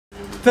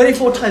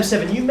34 times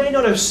 7. You may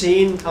not have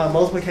seen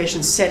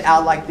multiplication set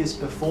out like this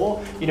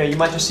before. You know, you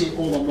might just see it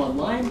all on one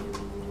line,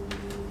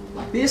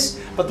 like this.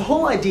 But the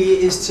whole idea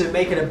is to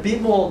make it a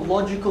bit more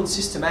logical and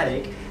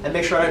systematic and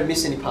make sure I don't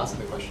miss any parts of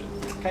the question.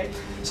 Okay?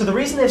 So the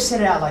reason they've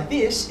set it out like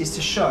this is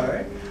to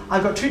show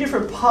I've got two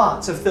different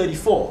parts of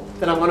 34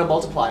 that I'm going to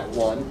multiply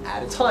one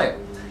at a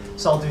time.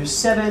 So I'll do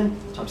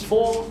 7 times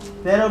 4,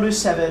 then I'll do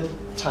 7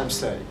 times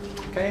 30.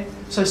 Okay?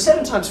 So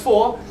 7 times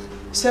 4,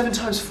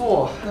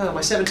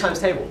 my 7 times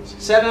tables.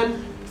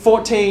 7,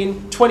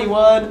 14,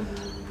 21,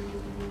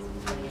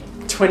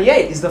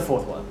 28 is the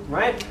fourth one,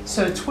 right?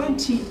 So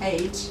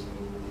 28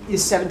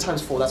 is 7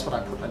 times 4, that's what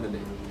I put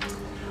underneath.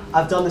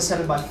 I've done the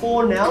 7 by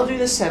 4, now I'll do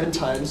the 7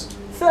 times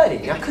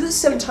 30. Now because it's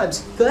 7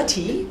 times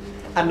 30,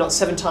 and not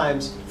 7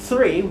 times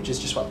 3, which is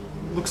just what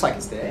looks like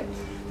it's there,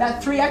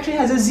 that 3 actually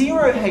has a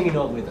 0 hanging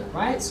on with it,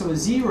 right? So a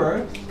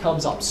 0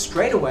 comes up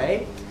straight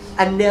away,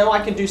 and now I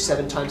can do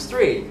 7 times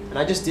 3. And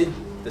I just did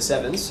the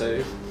 7s,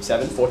 so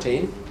 7,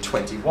 14,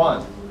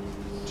 21,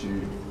 2,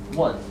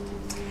 1.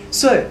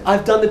 So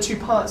I've done the two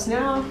parts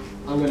now.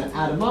 I'm going to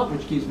add them up,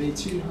 which gives me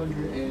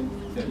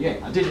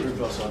 238. I didn't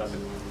reverse order, but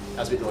that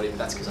was a bit naughty, but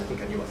that's because I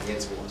think I knew what the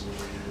answer was.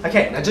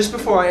 Okay, now just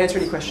before I answer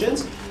any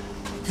questions,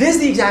 there's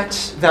the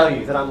exact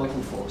value that I'm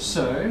looking for.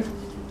 So,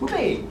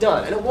 okay,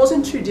 done. And it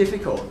wasn't too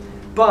difficult.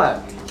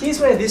 But here's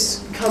where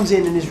this comes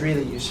in and is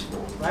really useful,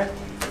 right?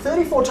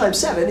 34 times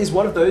 7 is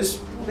one of those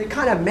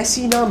kind of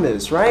messy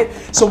numbers, right?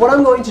 So what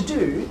I'm going to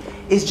do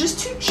is just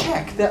to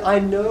check that I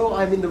know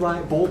I'm in the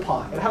right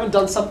ballpark and I haven't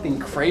done something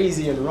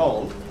crazy and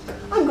wrong,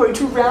 I'm going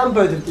to round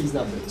both of these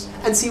numbers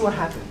and see what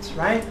happens,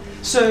 right?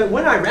 So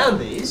when I round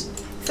these,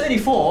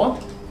 34,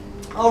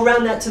 I'll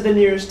round that to the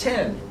nearest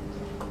 10.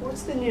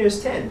 What's the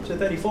nearest 10 to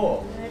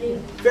 34? 30.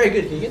 Very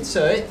good, Keegan.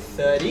 So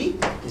 30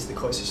 is the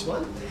closest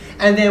one.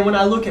 And then when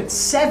I look at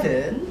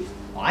 7,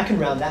 I can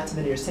round that to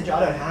the nearest 10. I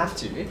don't have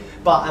to,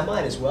 but I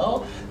might as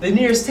well. The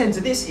nearest 10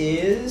 to this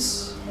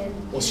is,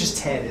 10. well, it's just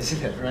 10,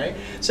 isn't it, right?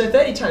 So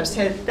 30 times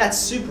 10, that's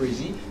super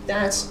easy.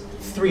 That's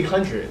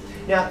 300.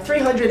 Now,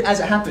 300, as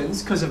it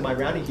happens, because of my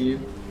rounding here,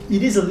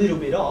 it is a little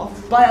bit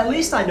off, but at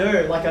least I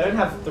know, like, I don't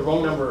have the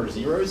wrong number of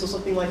zeros or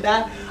something like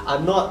that.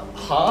 I'm not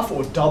half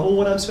or double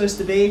what I'm supposed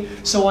to be,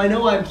 so I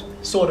know I'm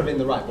sort of in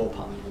the right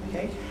ballpark,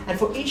 okay? And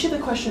for each of the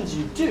questions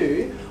you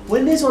do,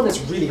 when there's one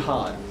that's really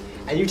hard,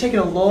 and you've taken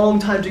a long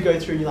time to go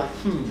through, and you're like,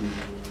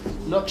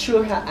 not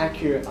sure how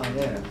accurate I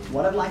am.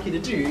 What I'd like you to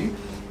do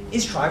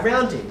is try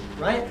rounding,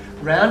 right?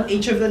 Round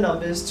each of the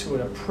numbers to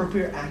an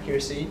appropriate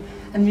accuracy,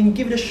 and then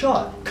give it a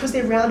shot. Because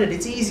they're rounded,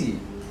 it's easy.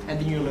 And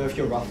then you'll know if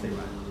you're roughly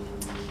right.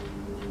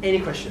 Any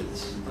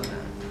questions on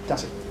that?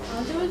 That's it.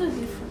 I'll do it a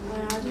different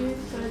way. I do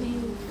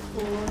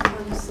 34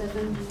 times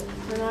 7.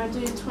 When I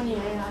do 28,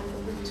 I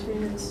put the 2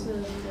 next to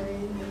the 3,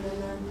 and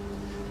then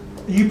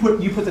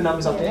You put the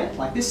numbers up there,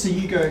 like this, so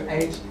you go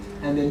 8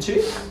 and then 2,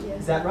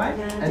 is that right?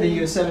 Yeah, and then you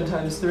go 7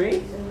 times 3,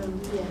 yeah.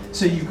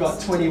 so you've got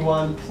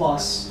 21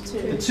 plus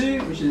 2. the 2,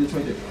 which is the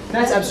 22.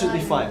 That's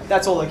absolutely fine,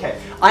 that's all okay.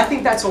 I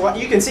think that's all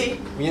right. You can see,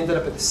 we ended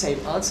up at the same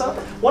answer.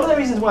 One of the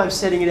reasons why I'm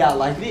setting it out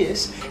like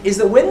this is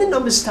that when the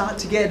numbers start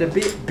to get a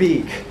bit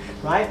big,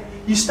 right,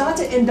 you start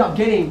to end up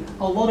getting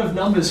a lot of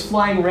numbers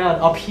flying around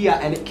up here,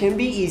 and it can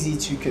be easy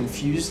to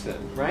confuse them,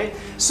 right?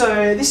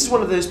 So this is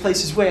one of those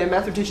places where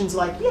mathematicians are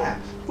like, yeah,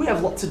 we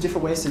have lots of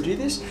different ways to do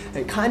this.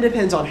 It kind of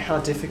depends on how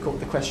difficult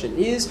the question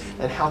is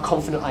and how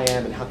confident I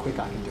am and how quick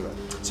I can do it.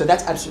 So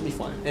that's absolutely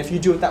fine. And if you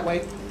do it that way,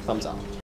 thumbs up.